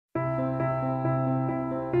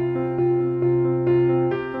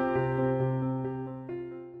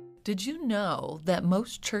Did you know that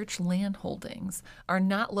most church land holdings are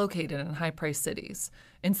not located in high-priced cities?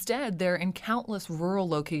 Instead, they're in countless rural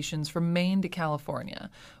locations from Maine to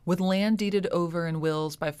California, with land deeded over in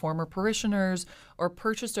wills by former parishioners or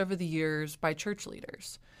purchased over the years by church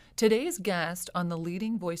leaders. Today's guest on the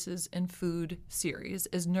Leading Voices in Food series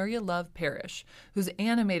is Nurya Love Parish, who's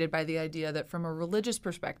animated by the idea that from a religious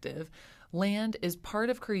perspective, land is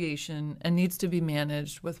part of creation and needs to be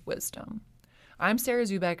managed with wisdom. I'm Sarah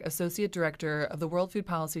Zubek, Associate Director of the World Food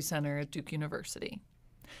Policy Center at Duke University.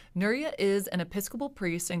 Nurya is an Episcopal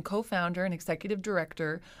priest and co-founder and executive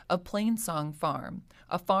director of Plainsong Farm,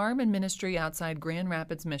 a farm and ministry outside Grand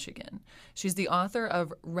Rapids, Michigan. She's the author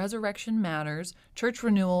of Resurrection Matters, Church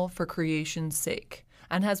Renewal for Creation's Sake,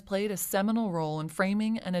 and has played a seminal role in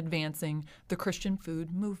framing and advancing the Christian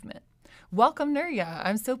food movement. Welcome, Nurya.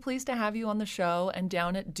 I'm so pleased to have you on the show and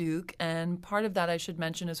down at Duke. And part of that, I should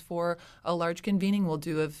mention, is for a large convening we'll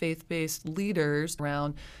do of faith-based leaders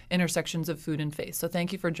around intersections of food and faith. So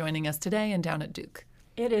thank you for joining us today and down at Duke.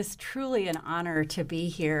 It is truly an honor to be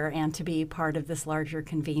here and to be part of this larger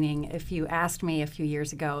convening. If you asked me a few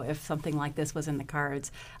years ago if something like this was in the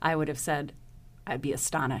cards, I would have said I'd be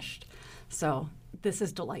astonished. So this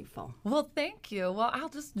is delightful. Well, thank you. Well, I'll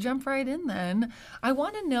just jump right in then. I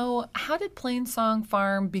want to know, how did Plainsong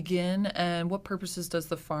Farm begin and what purposes does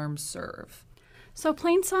the farm serve? So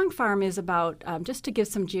Plainsong Farm is about, just to give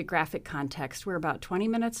some geographic context, we're about 20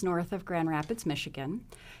 minutes north of Grand Rapids, Michigan.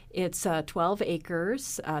 It's 12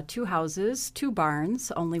 acres, 2 houses, 2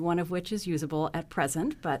 barns, only one of which is usable at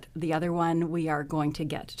present, but the other one we are going to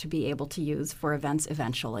get to be able to use for events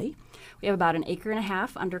eventually. We have about 1.5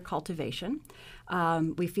 acres under cultivation.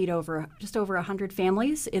 We feed just over 100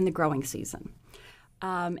 families in the growing season.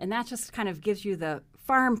 And that just kind of gives you the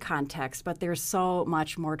farm context, but there's so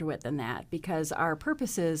much more to it than that, because our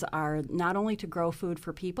purposes are not only to grow food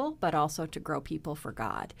for people, but also to grow people for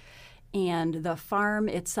God. And the farm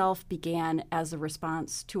itself began as a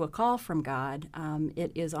response to a call from God.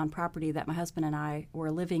 It is on property that my husband and I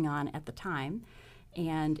were living on at the time.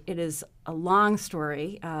 And it is a long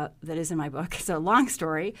story that is in my book. It's a long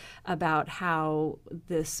story about how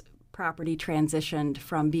this property transitioned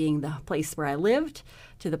from being the place where I lived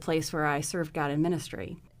to the place where I served God in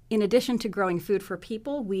ministry. In addition to growing food for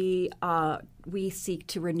people, we seek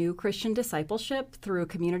to renew Christian discipleship through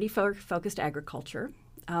community-focused agriculture.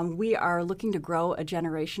 We are looking to grow a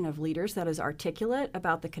generation of leaders that is articulate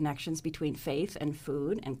about the connections between faith and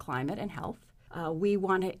food and climate and health. We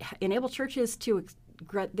want to enable churches to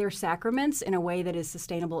their sacraments in a way that is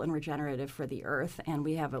sustainable and regenerative for the earth. And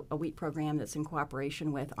we have a wheat program that's in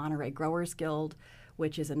cooperation with Honoré Growers Guild,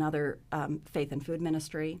 which is another faith and food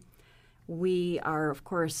ministry. We are, of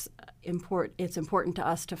course, it's important to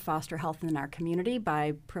us to foster health in our community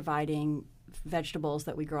by providing vegetables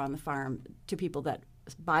that we grow on the farm to people that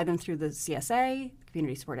buy them through the CSA,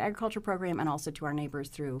 Community Support Agriculture Program, and also to our neighbors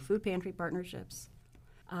through food pantry partnerships.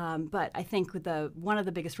 But I think one of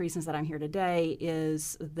the biggest reasons that I'm here today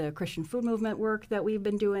is the Christian food movement work that we've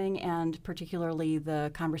been doing, and particularly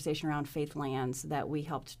the conversation around faith lands that we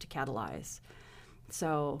helped to catalyze.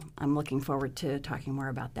 So I'm looking forward to talking more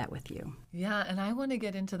about that with you. Yeah, and I want to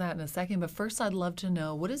get into that in a second, but first I'd love to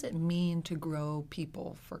know, what does it mean to grow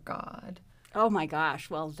people for God? Oh my gosh,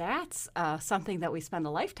 well that's something that we spend a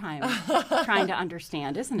lifetime trying to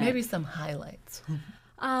understand, isn't it? Maybe some highlights.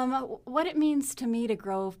 What it means to me to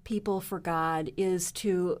grow people for God is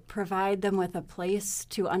to provide them with a place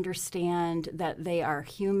to understand that they are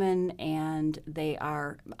human and they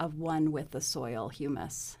are of one with the soil,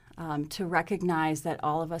 humus. To recognize that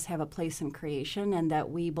all of us have a place in creation and that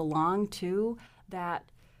we belong to that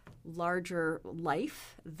larger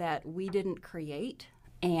life that we didn't create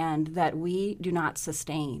and that we do not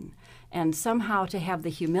sustain. And somehow to have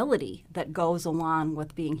the humility that goes along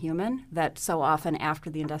with being human, that so often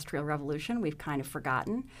after the Industrial Revolution we've kind of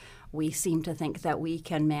forgotten. We seem to think that we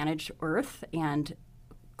can manage Earth, and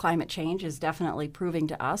climate change is definitely proving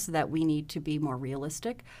to us that we need to be more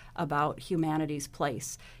realistic about humanity's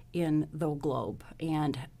place in the globe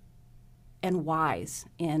and wise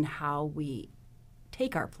in how we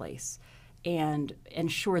take our place and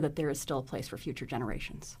ensure that there is still a place for future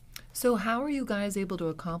generations. So how are you guys able to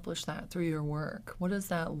accomplish that through your work? What does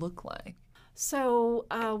that look like? So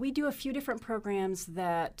we do a few different programs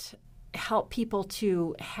that help people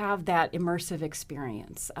to have that immersive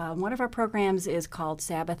experience. One of our programs is called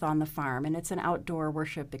Sabbath on the Farm, and it's an outdoor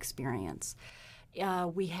worship experience.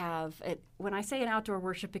 We have, when I say an outdoor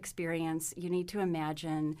worship experience, you need to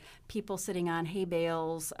imagine people sitting on hay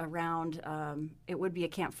bales around, it would be a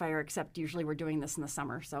campfire, except usually we're doing this in the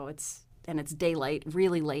summer, so it's and it's daylight,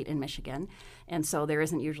 really late in Michigan, and so there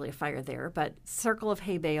isn't usually a fire there, but circle of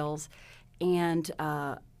hay bales and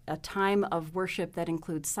a time of worship that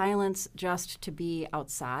includes silence, just to be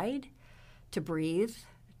outside, to breathe,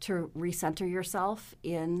 to recenter yourself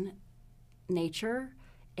in nature,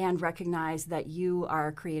 and recognize that you are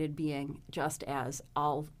a created being, just as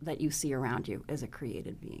all that you see around you is a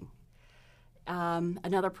created being.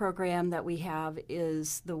 Another program that we have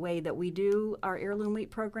is the way that we do our heirloom wheat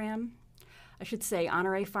program. I should say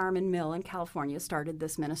Honore Farm and Mill in California started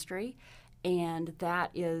this ministry, and that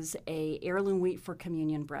is a heirloom wheat for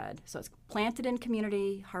communion bread. So it's planted in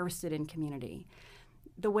community, harvested in community.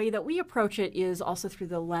 The way that we approach it is also through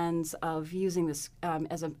the lens of using this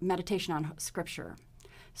as a meditation on Scripture.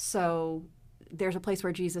 So there's a place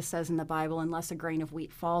where Jesus says in the Bible, unless a grain of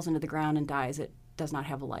wheat falls into the ground and dies, it does not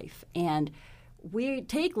have a life. And we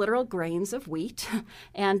take literal grains of wheat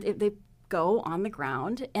and they go on the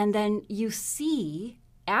ground, and then you see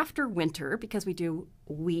after winter, because we do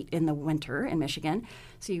wheat in the winter in Michigan,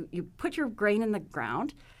 so you put your grain in the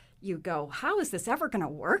ground, you go, how is this ever going to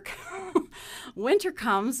work? Winter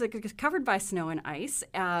comes, it's covered by snow and ice.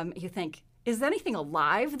 You think, is anything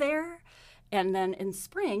alive there? And then in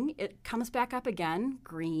spring, it comes back up again,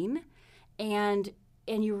 green, and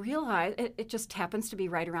you realize it just happens to be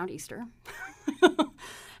right around Easter.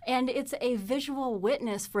 And it's a visual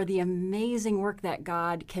witness for the amazing work that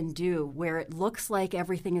God can do, where it looks like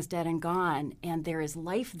everything is dead and gone, and there is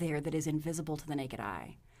life there that is invisible to the naked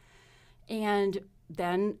eye. And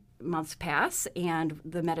then months pass, and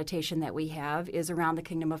the meditation that we have is around the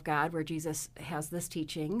kingdom of God, where Jesus has this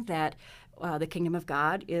teaching that the kingdom of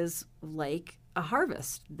God is like a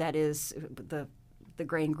harvest. That is, the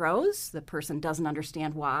grain grows, the person doesn't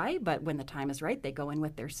understand why, but when the time is right, they go in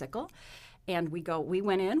with their sickle. And we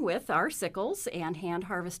went in with our sickles and hand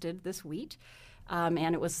harvested this wheat.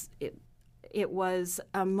 And it was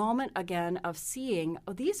a moment again of seeing,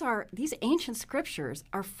 these ancient scriptures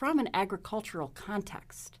are from an agricultural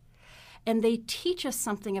context. And they teach us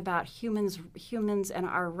something about humans and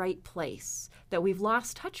our right place that we've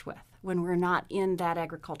lost touch with when we're not in that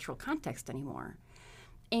agricultural context anymore.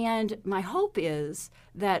 And my hope is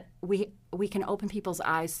that we can open people's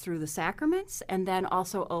eyes through the sacraments, and then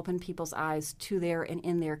also open people's eyes to their and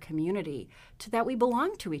in their community, to that we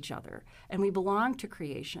belong to each other and we belong to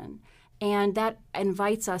creation. And that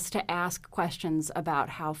invites us to ask questions about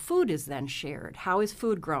how food is then shared. How is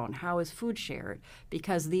food grown? How is food shared?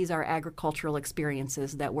 Because these are agricultural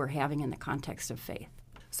experiences that we're having in the context of faith.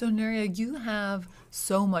 So, Nurya, you have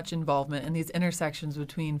so much involvement in these intersections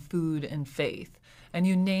between food and faith. And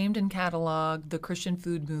you named and cataloged the Christian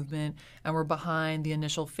food movement and were behind the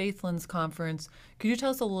initial Faithlands Conference. Could you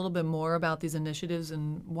tell us a little bit more about these initiatives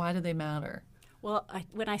and why do they matter? Well,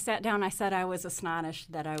 when I sat down, I said I was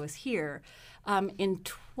astonished that I was here. In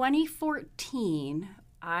 2014,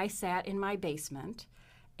 I sat in my basement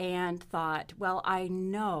and thought, well, I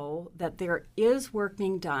know that there is work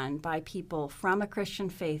being done by people from a Christian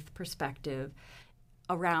faith perspective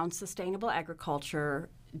around sustainable agriculture,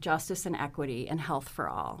 justice and equity, and health for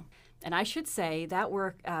all. And I should say that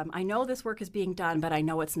work, I know this work is being done, but I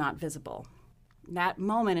know it's not visible. That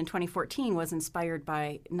moment in 2014 was inspired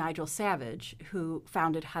by Nigel Savage, who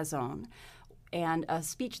founded Hazon, and a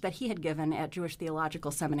speech that he had given at Jewish Theological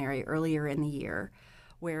Seminary earlier in the year,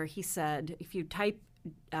 where he said, if you type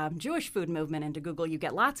Jewish food movement into Google, you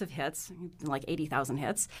get lots of hits, like 80,000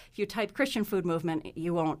 hits. If you type Christian food movement,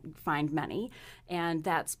 you won't find many. And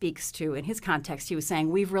that speaks to, in his context, he was saying,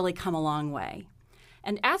 we've really come a long way.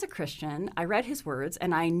 And as a Christian, I read his words,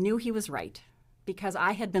 and I knew he was right, because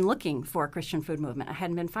I had been looking for a Christian food movement. I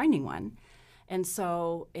hadn't been finding one. And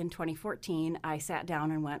so in 2014, I sat down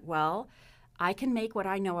and went, well, I can make what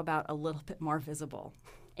I know about a little bit more visible.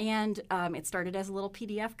 And it started as a little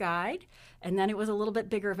PDF guide, and then it was a little bit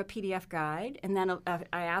bigger of a PDF guide. And then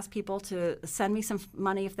I asked people to send me some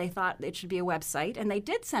money if they thought it should be a website, and they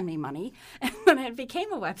did send me money, and then it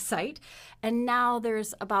became a website. And now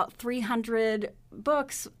there's about 300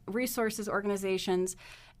 books, resources, organizations,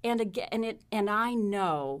 and I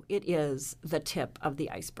know it is the tip of the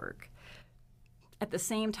iceberg. At the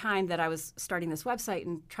same time that I was starting this website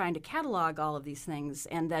and trying to catalog all of these things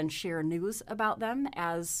and then share news about them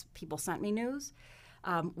as people sent me news,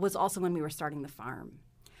 was also when we were starting the farm.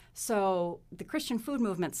 So the Christian Food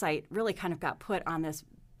Movement site really kind of got put on this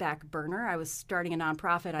back burner. I was starting a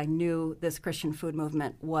nonprofit. I knew this Christian food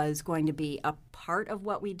movement was going to be a part of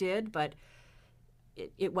what we did, but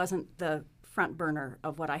it wasn't the front burner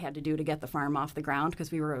of what I had to do to get the farm off the ground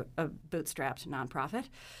because we were a bootstrapped nonprofit.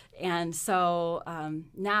 And so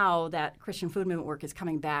now that Christian food movement work is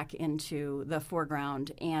coming back into the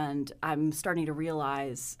foreground, and I'm starting to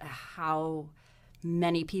realize how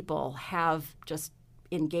many people have just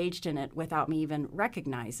engaged in it without me even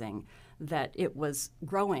recognizing that it was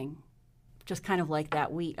growing, just kind of like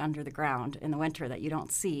that wheat under the ground in the winter that you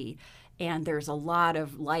don't see. And there's a lot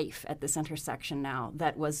of life at this intersection now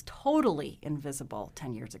that was totally invisible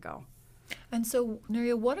 10 years ago. And so,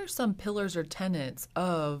 Nurya, what are some pillars or tenets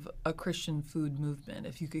of a Christian food movement?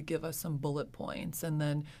 If you could give us some bullet points, and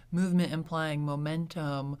then movement implying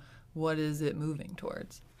momentum, what is it moving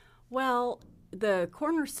towards? Well, the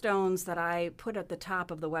cornerstones that I put at the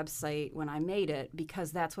top of the website when I made it,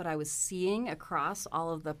 because that's what I was seeing across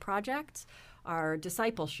all of the projects, are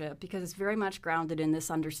discipleship, because it's very much grounded in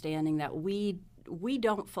this understanding that we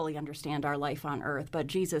don't fully understand our life on earth, but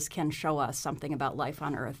Jesus can show us something about life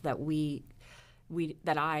on earth that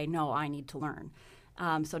that I know I need to learn.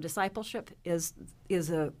 So discipleship is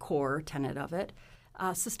a core tenet of it.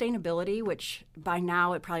 Sustainability, which by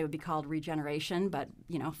now it probably would be called regeneration, but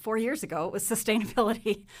 4 years ago it was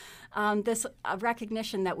sustainability. This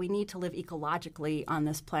recognition that we need to live ecologically on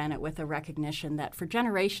this planet, with a recognition that for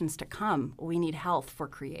generations to come we need health for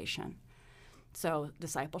creation. So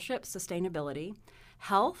discipleship, sustainability.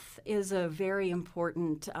 Health is a very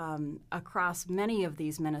important, across many of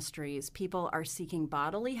these ministries, people are seeking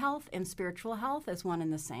bodily health and spiritual health as one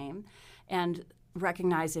and the same. And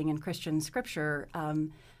recognizing in Christian scripture,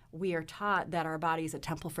 we are taught that our body is a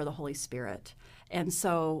temple for the Holy Spirit. And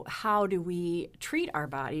so how do we treat our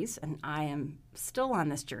bodies? And I am still on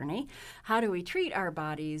this journey. How do we treat our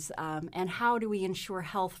bodies, and how do we ensure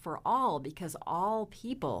health for all? Because all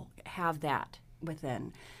people have that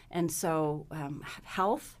within. And so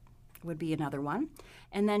health would be another one.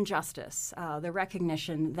 And then justice, the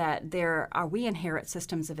recognition that we inherit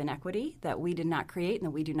systems of inequity that we did not create and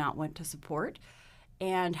that we do not want to support.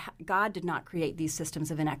 And God did not create these systems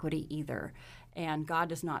of inequity either. And God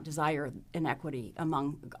does not desire inequity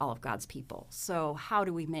among all of God's people. So how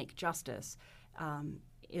do we make justice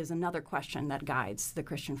is another question that guides the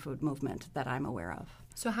Christian food movement that I'm aware of.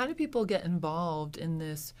 So how do people get involved in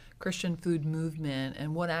this Christian food movement,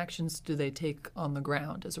 and what actions do they take on the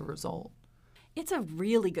ground as a result? It's a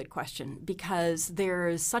really good question, because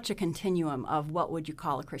there's such a continuum of what would you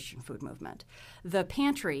call a Christian food movement. The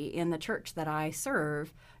pantry in the church that I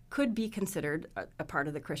serve could be considered a part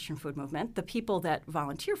of the Christian food movement. The people that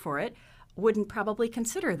volunteer for it wouldn't probably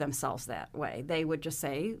consider themselves that way. They would just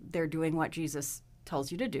say they're doing what Jesus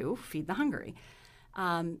tells you to do, feed the hungry.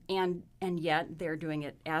 And yet they're doing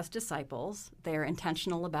it as disciples. They're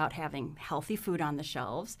intentional about having healthy food on the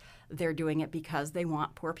shelves. They're doing it because they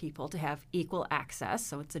want poor people to have equal access,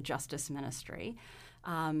 so it's a justice ministry.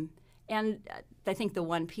 And I think the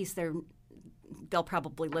one piece they'll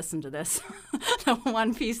probably listen to this, the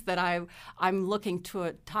one piece that I'm looking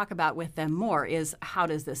to talk about with them more is, how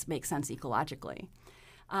does this make sense ecologically?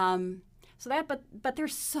 But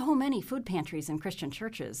there's so many food pantries in Christian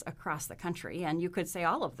churches across the country, and you could say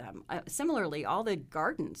all of them. Similarly, all the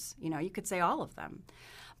gardens, you could say all of them.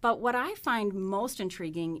 But what I find most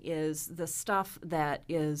intriguing is the stuff that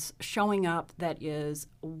is showing up that is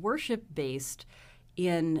worship-based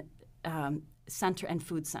in center and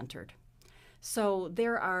food-centered. So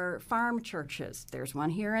there are farm churches. There's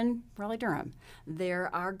one here in Raleigh-Durham.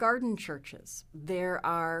 There are garden churches. There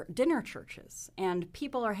are dinner churches. And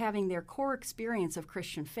people are having their core experience of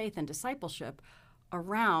Christian faith and discipleship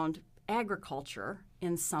around agriculture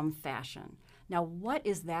in some fashion. Now, what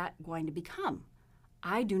is that going to become?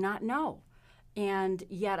 I do not know. And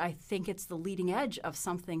yet I think it's the leading edge of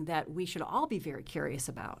something that we should all be very curious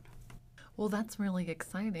about. Well, that's really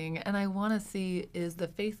exciting. And I want to see, is the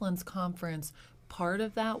Faithlands Conference part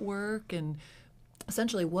of that work? And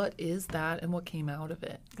essentially, what is that and what came out of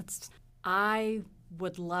it? I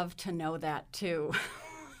would love to know that, too.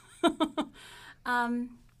 The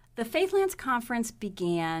Faithlands Conference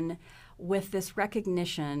began with this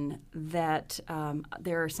recognition that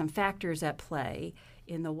there are some factors at play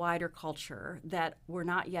in the wider culture that were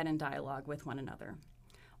not yet in dialogue with one another.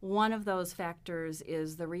 One of those factors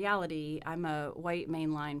is the reality. I'm a white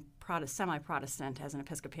mainline semi-Protestant as an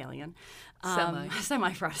Episcopalian.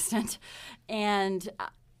 Semi-Protestant. And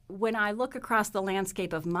when I look across the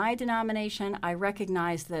landscape of my denomination, I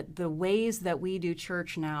recognize that the ways that we do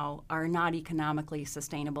church now are not economically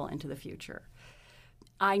sustainable into the future.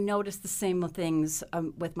 I notice the same things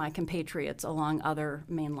with my compatriots along other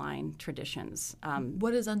mainline traditions.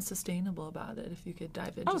 What is unsustainable about it, if you could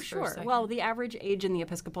dive in just for a second? Well, the average age in the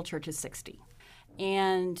Episcopal Church is 60.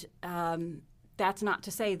 And that's not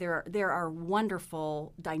to say there are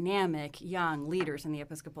wonderful, dynamic, young leaders in the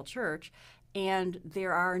Episcopal Church, and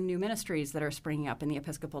there are new ministries that are springing up in the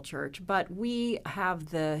Episcopal Church. But we have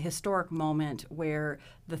the historic moment where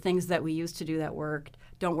the things that we used to do that worked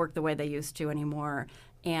don't work the way they used to anymore.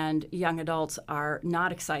 And young adults are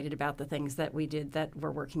not excited about the things that we did that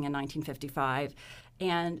were working in 1955.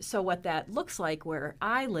 And so what that looks like where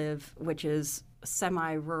I live, which is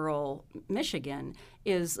semi-rural Michigan,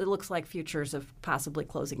 is it looks like futures of possibly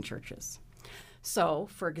closing churches. So,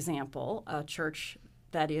 for example, a church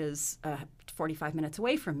that is 45 minutes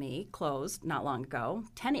away from me closed not long ago,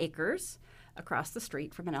 10 acres across the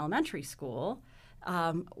street from an elementary school,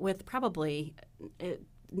 with probably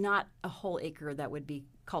not a whole acre that would be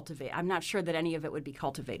cultivated. I'm not sure that any of it would be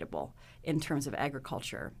cultivatable in terms of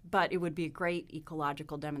agriculture, but it would be a great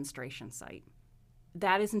ecological demonstration site.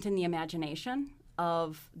 That isn't in the imagination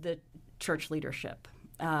of the church leadership.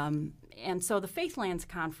 And so the Faithlands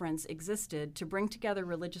Conference existed to bring together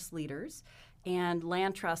religious leaders and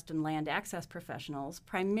land trust and land access professionals,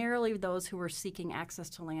 primarily those who were seeking access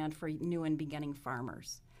to land for new and beginning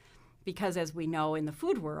farmers. Because as we know in the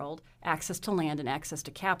food world, access to land and access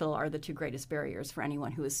to capital are the two greatest barriers for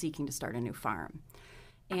anyone who is seeking to start a new farm.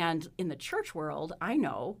 And in the church world, I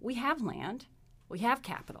know we have land, we have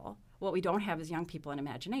capital. What we don't have is young people and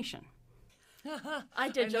imagination. I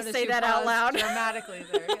did just say that out loud. Dramatically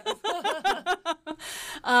there. Yes.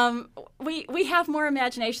 We have more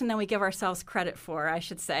imagination than we give ourselves credit for, I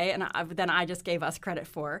should say, and than I just gave us credit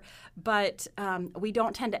for. But we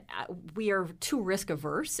don't tend to. We are too risk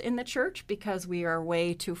averse in the church because we are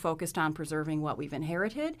way too focused on preserving what we've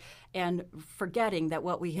inherited and forgetting that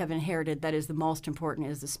what we have inherited that is the most important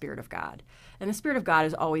is the Spirit of God, and the Spirit of God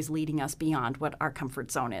is always leading us beyond what our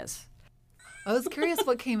comfort zone is. I was curious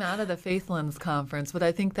what came out of the Faithlands Conference, but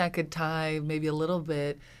I think that could tie maybe a little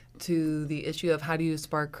bit to the issue of how do you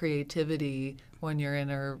spark creativity when you're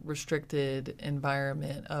in a restricted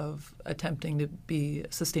environment of attempting to be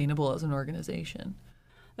sustainable as an organization.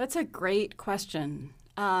 That's a great question.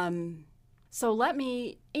 So let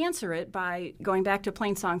me answer it by going back to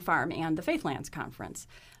Plainsong Farm and the Faithlands Conference.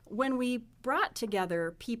 When we brought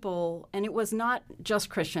together people, and it was not just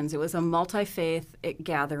Christians, it was a multi-faith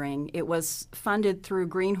gathering. It was funded through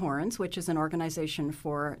Greenhorns, which is an organization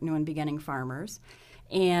for new and beginning farmers,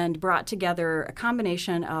 and brought together a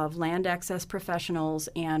combination of land access professionals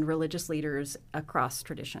and religious leaders across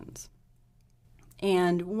traditions.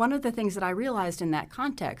 And one of the things that I realized in that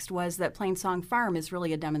context was that Plainsong Farm is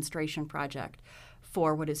really a demonstration project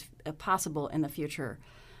for what is possible in the future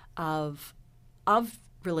of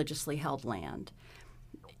religiously held land.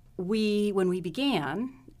 When we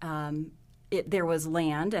began, there was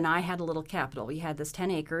land, and I had a little capital. We had this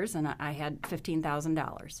 10 acres, and I had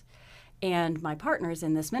 $15,000. And my partners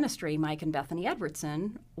in this ministry, Mike and Bethany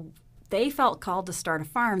Edwardson, they felt called to start a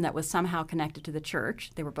farm that was somehow connected to the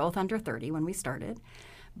church. They were both under 30 when we started.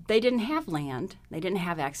 They didn't have land. They didn't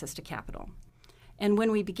have access to capital. And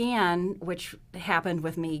when we began, which happened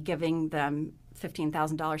with me giving them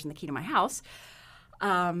 $15,000 and the key to my house,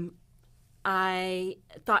 I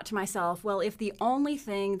thought to myself, well, if the only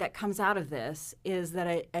thing that comes out of this is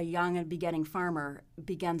that a young and beginning farmer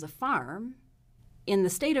begins a farm in the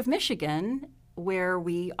state of Michigan, where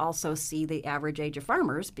we also see the average age of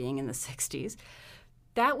farmers being in the 60s,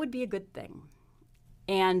 that would be a good thing.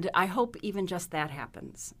 And I hope even just that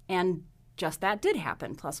happens. And just that did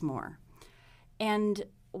happen, plus more. And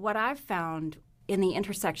what I've found in the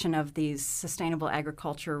intersection of these sustainable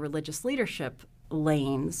agriculture, religious leadership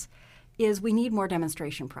lanes is we need more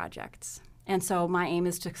demonstration projects. And so my aim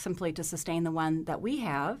is to simply to sustain the one that we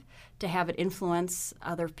have, to have it influence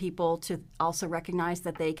other people to also recognize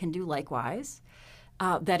that they can do likewise,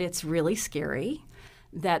 that it's really scary,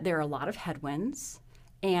 that there are a lot of headwinds,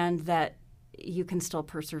 and that you can still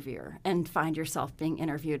persevere and find yourself being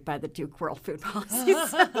interviewed by the Duke World Food Policy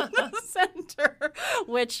Center,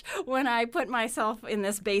 which when I put myself in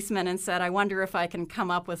this basement and said, I wonder if I can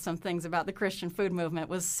come up with some things about the Christian food movement,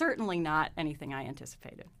 was certainly not anything I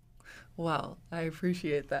anticipated. Well, I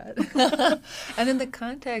appreciate that. And in the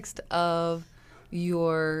context of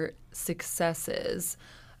your successes,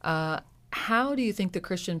 how do you think the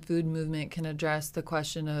Christian food movement can address the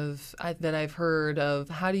question that I've heard of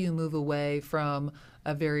how do you move away from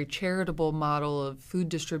a very charitable model of food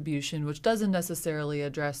distribution, which doesn't necessarily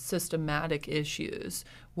address systematic issues?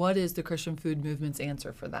 What is the Christian food movement's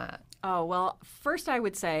answer for that? Oh, well, first I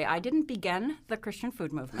would say I didn't begin the Christian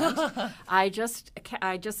food movement. I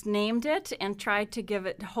just named it and tried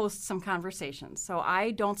to host some conversations. So I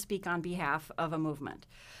don't speak on behalf of a movement.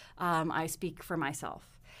 I speak for myself.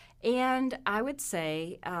 And I would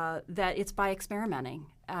say that it's by experimenting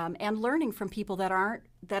and learning from people that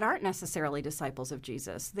aren't necessarily disciples of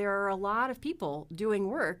Jesus. There are a lot of people doing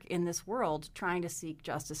work in this world trying to seek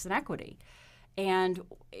justice and equity. And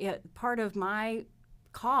part of my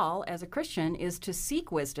call as a Christian is to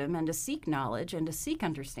seek wisdom and to seek knowledge and to seek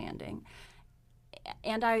understanding.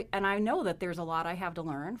 And I know that there's a lot I have to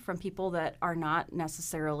learn from people that are not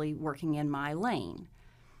necessarily working in my lane.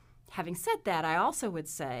 Having said that, I also would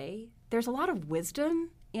say there's a lot of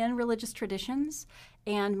wisdom in religious traditions,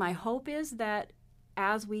 and my hope is that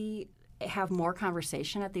as we have more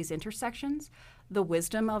conversation at these intersections, the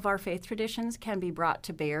wisdom of our faith traditions can be brought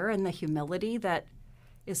to bear, and the humility that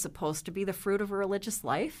is supposed to be the fruit of a religious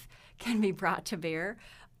life can be brought to bear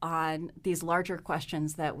on these larger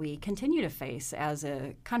questions that we continue to face as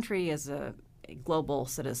a country, as a global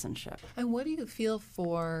citizenship. And what do you feel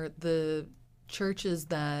for the churches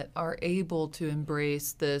that are able to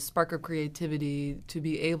embrace the spark of creativity to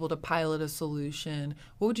be able to pilot a solution?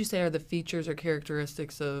 What would you say are the features or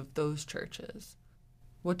characteristics of those churches?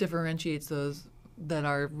 What differentiates those that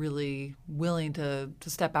are really willing to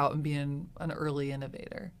step out and be an early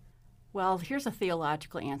innovator? Well, here's a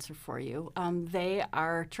theological answer for you. They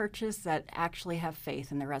are churches that actually have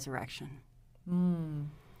faith in the resurrection.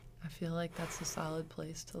 I feel like that's a solid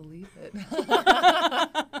place to leave it.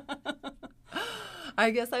 I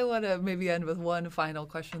guess I want to maybe end with one final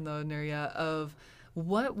question, though, Nurya, of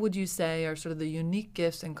what would you say are sort of the unique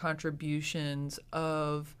gifts and contributions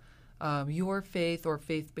of your faith or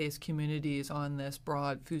faith-based communities on this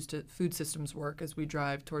broad food systems work as we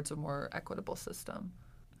drive towards a more equitable system?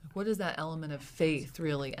 What does that element of faith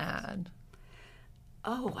really add?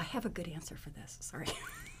 Oh, I have a good answer for this. Sorry.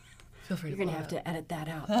 Feel free. You're going to have to edit that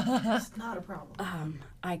out. It's not a problem.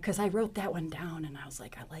 Because I wrote that one down, and I was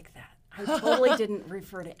like, I like that. I totally didn't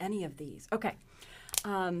refer to any of these. Okay.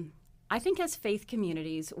 I think as faith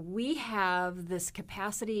communities, we have this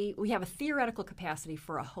capacity, we have a theoretical capacity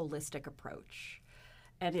for a holistic approach.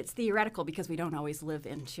 And it's theoretical because we don't always live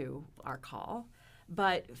into our call.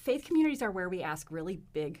 But faith communities are where we ask really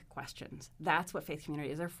big questions. That's what faith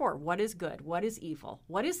communities are for. What is good? What is evil?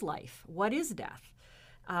 What is life? What is death?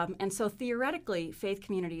 And so theoretically, faith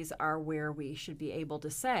communities are where we should be able to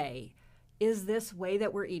say, is this way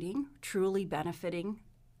that we're eating truly benefiting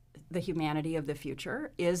the humanity of the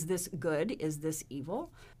future? Is this good? Is this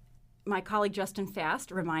evil? My colleague Justin Fast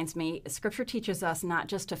reminds me, Scripture teaches us not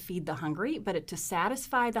just to feed the hungry, but to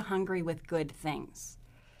satisfy the hungry with good things.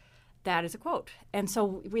 That is a quote. And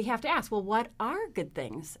so we have to ask, well, what are good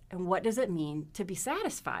things? And what does it mean to be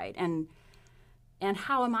satisfied? And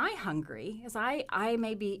how am I hungry? As I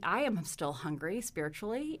am still hungry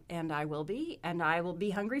spiritually, and I will be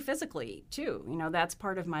hungry physically too. You know, that's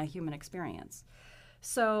part of my human experience.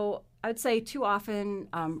 So I would say too often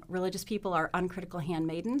religious people are uncritical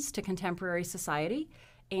handmaidens to contemporary society,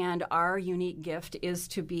 and our unique gift is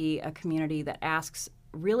to be a community that asks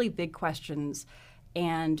really big questions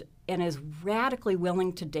and is radically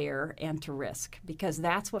willing to dare and to risk, because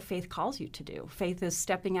that's what faith calls you to do. Faith is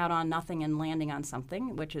stepping out on nothing and landing on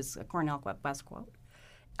something, which is a Cornell West quote.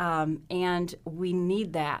 And we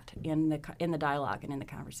need that in the dialogue and in the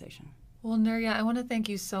conversation. Well, Nurya, I want to thank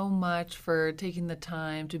you so much for taking the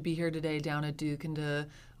time to be here today down at Duke and to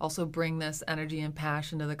also bring this energy and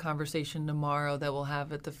passion to the conversation tomorrow that we'll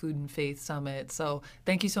have at the Food and Faith Summit. So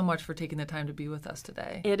thank you so much for taking the time to be with us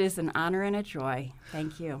today. It is an honor and a joy.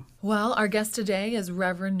 Thank you. Well, our guest today is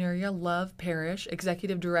Reverend Nurya Love Parish,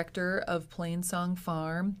 Executive Director of Plainsong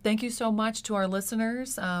Farm. Thank you so much to our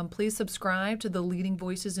listeners. Please subscribe to the Leading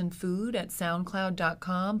Voices in Food at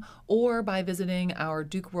soundcloud.com or by visiting our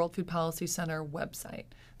Duke World Food Policy Center website.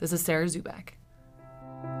 This is Sarah Zubak.